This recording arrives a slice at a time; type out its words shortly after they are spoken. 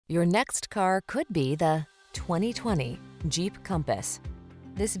Your next car could be the 2020 Jeep Compass.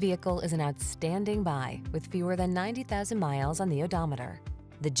 This vehicle is an outstanding buy with fewer than 90,000 miles on the odometer.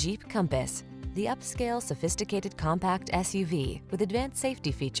 The Jeep Compass, the upscale, sophisticated compact SUV with advanced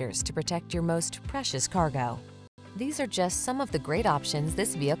safety features to protect your most precious cargo. These are just some of the great options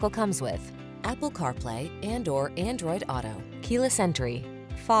this vehicle comes with: Apple CarPlay and/or Android Auto, keyless entry,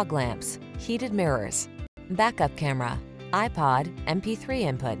 fog lamps, heated mirrors, backup camera, iPod, MP3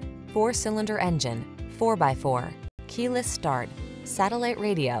 input, 4-cylinder engine, 4x4, keyless start, satellite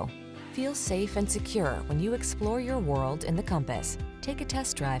radio. Feel safe and secure when you explore your world in the Compass. Take a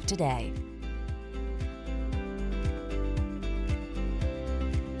test drive today.